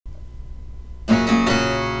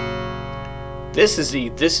This is the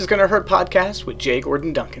This Is Gonna Hurt podcast with Jay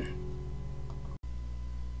Gordon Duncan.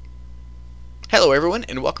 Hello everyone,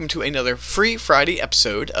 and welcome to another free Friday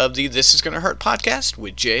episode of the This Is Gonna Hurt podcast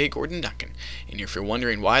with Jay Gordon Duncan. And if you're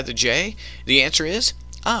wondering why the J, the answer is,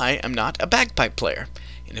 I am not a bagpipe player.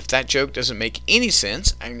 And if that joke doesn't make any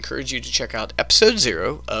sense, I encourage you to check out episode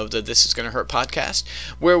 0 of the This Is Gonna Hurt podcast,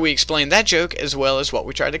 where we explain that joke as well as what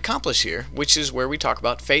we try to accomplish here, which is where we talk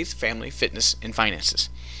about faith, family, fitness, and finances.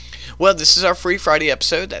 Well, this is our free Friday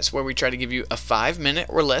episode. That's where we try to give you a 5-minute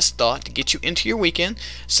or less thought to get you into your weekend,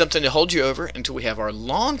 something to hold you over until we have our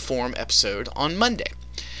long-form episode on Monday.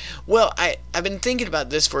 Well, I've been thinking about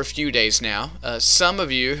this for a few days now. Some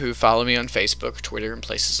of you who follow me on Facebook, Twitter, and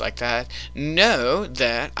places like that know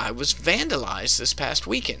that I was vandalized this past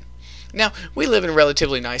weekend. Now, we live in a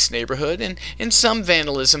relatively nice neighborhood, and some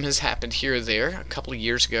vandalism has happened here or there. A couple of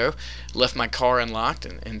years ago, left my car unlocked,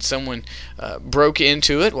 and someone broke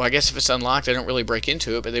into it. Well, I guess if it's unlocked, they don't really break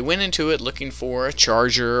into it, but they went into it looking for a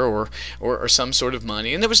charger or some sort of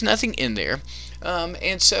money, and there was nothing in there.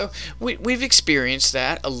 And so we've experienced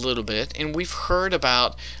that a little bit, and we've heard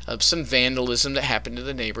about some vandalism that happened in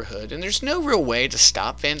the neighborhood. And there's no real way to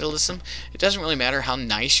stop vandalism. It doesn't really matter how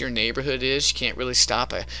nice your neighborhood is. You can't really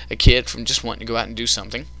stop a kid from just wanting to go out and do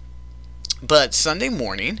something. But Sunday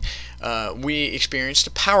morning, we experienced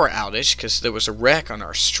a power outage because there was a wreck on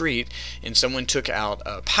our street and someone took out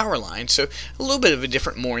a power line. So a little bit of a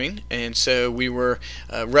different morning. And so we were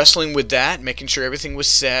wrestling with that, making sure everything was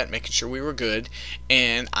set, making sure we were good.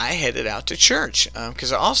 And I headed out to church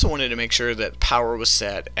because I also wanted to make sure that power was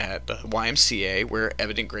set at the YMCA where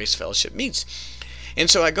Evident Grace Fellowship meets. And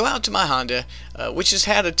so I go out to my Honda, which has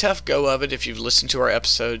had a tough go of it. If you've listened to our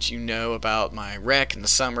episodes, you know about my wreck in the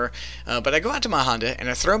summer. But I go out to my Honda, and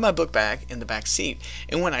I throw my book bag in the back seat.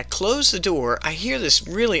 And when I close the door, I hear this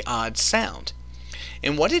really odd sound.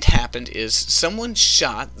 And what had happened is someone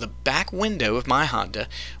shot the back window of my Honda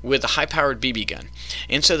with a high-powered BB gun.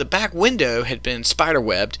 And so the back window had been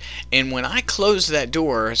spiderwebbed, and when I closed that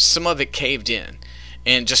door, some of it caved in.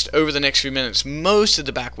 And just over the next few minutes, most of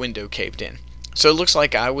the back window caved in. So it looks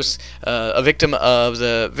like I was a victim of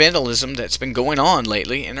the vandalism that's been going on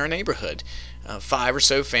lately in our neighborhood. 5 or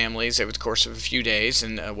so families over the course of a few days,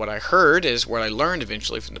 and what I heard is, what I learned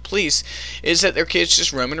eventually from the police, is that their kids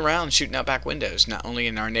just roaming around shooting out back windows, not only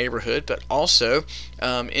in our neighborhood, but also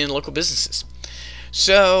in local businesses.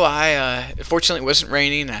 So fortunately it wasn't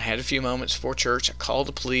raining. I had a few moments before church. I called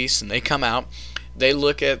the police, and they come out. They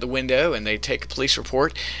look at the window and they take a police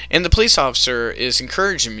report, and the police officer is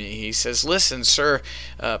encouraging me. He says, "Listen, sir,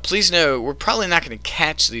 please know we're probably not going to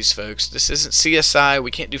catch these folks. This isn't CSI.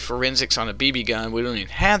 We can't do forensics on a BB gun. We don't even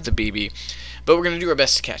have the BB, but we're going to do our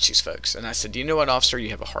best to catch these folks." And I said, "You know what, officer? You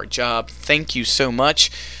have a hard job. Thank you so much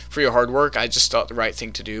for your hard work. I just thought the right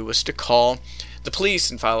thing to do was to call the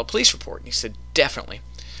police and file a police report." And he said, "Definitely."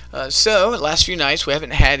 So, the last few nights, we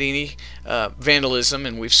haven't had any vandalism,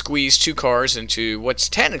 and we've squeezed 2 cars into what's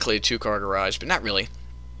technically a 2-car garage, but not really.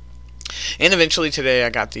 And eventually today, I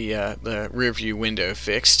got the rear view window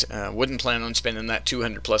fixed. Wouldn't plan on spending that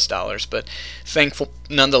 $200+, but thankful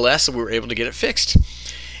nonetheless that we were able to get it fixed.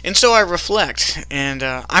 And so I reflect, and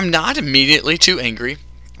I'm not immediately too angry.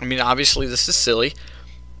 I mean, obviously, this is silly.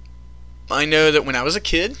 I know that when I was a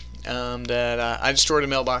kid, that I destroyed a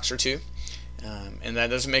mailbox or 2. And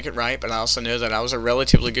that doesn't make it right, but I also know that I was a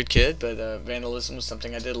relatively good kid, but vandalism was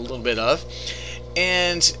something I did a little bit of.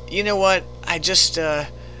 And you know what? I just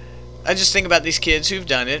think about these kids who've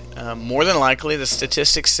done it. More than likely, the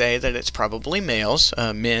statistics say that it's probably males,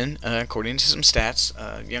 men, according to some stats.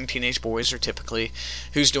 Young teenage boys are typically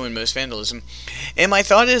who's doing most vandalism. And my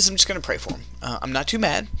thought is, I'm just going to pray for them. I'm not too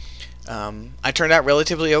mad. I turned out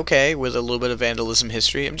relatively okay with a little bit of vandalism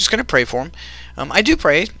history. I'm just going to pray for them. I do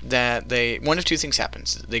pray that one of 2 things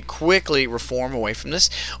happens. They quickly reform away from this,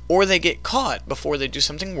 or they get caught before they do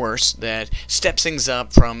something worse that steps things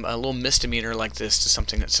up from a little misdemeanor like this to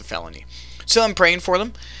something that's a felony. So I'm praying for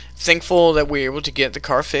them. Thankful that we were able to get the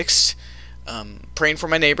car fixed. Praying for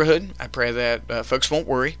my neighborhood. I pray that folks won't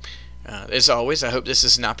worry. As always, I hope this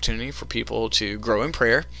is an opportunity for people to grow in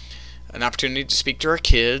prayer. An opportunity to speak to our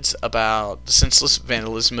kids about the senseless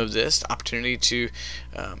vandalism of this, the opportunity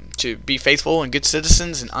to be faithful and good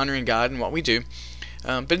citizens and honoring God in what we do.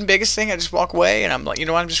 But the biggest thing, I just walk away and I'm like, you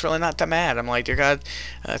know what, I'm just really not that mad. I'm like, dear God,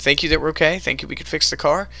 thank you that we're okay. Thank you we could fix the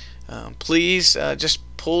car. Please just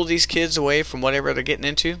pull these kids away from whatever they're getting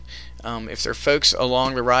into. If there are folks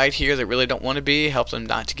along the ride here that really don't want to be, help them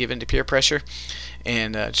not to give in to peer pressure.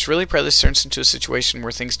 And just really pray this turns into a situation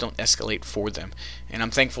where things don't escalate for them. And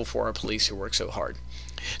I'm thankful for our police who work so hard.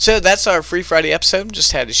 So that's our Free Friday episode.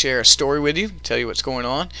 Just had to share a story with you, tell you what's going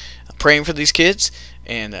on. praying for these kids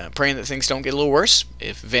and praying that things don't get a little worse.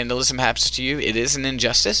 If vandalism happens to you, it is an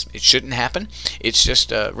injustice. It shouldn't happen. It's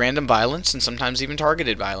just random violence and sometimes even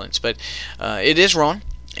targeted violence. But it is wrong.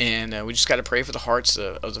 And we just got to pray for the hearts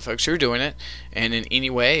of the folks who are doing it. And in any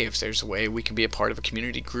way, if there's a way we can be a part of a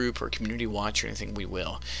community group or a community watch or anything, we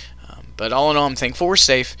will. But all in all, I'm thankful we're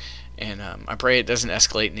safe. And I pray it doesn't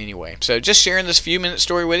escalate in any way. So just sharing this few-minute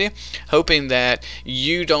story with you, hoping that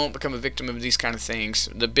you don't become a victim of these kind of things.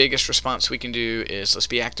 The biggest response we can do is let's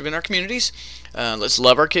be active in our communities. Let's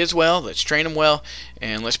love our kids well. Let's train them well.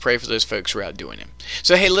 And let's pray for those folks who are out doing it.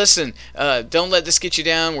 So, hey, listen, don't let this get you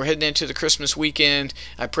down. We're heading into the Christmas weekend.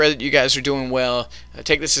 I pray that you guys are doing well.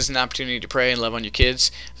 Take this as an opportunity to pray and love on your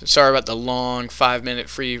kids. So sorry about the long 5-minute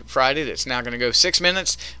free Friday that's now going to go 6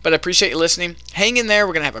 minutes. But I appreciate you listening. Hang in there.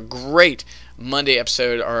 We're going to have a great Monday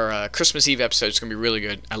episode. Our Christmas Eve episode is going to be really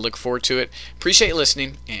good. I look forward to it. Appreciate you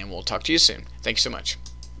listening, and we'll talk to you soon. Thank you so much.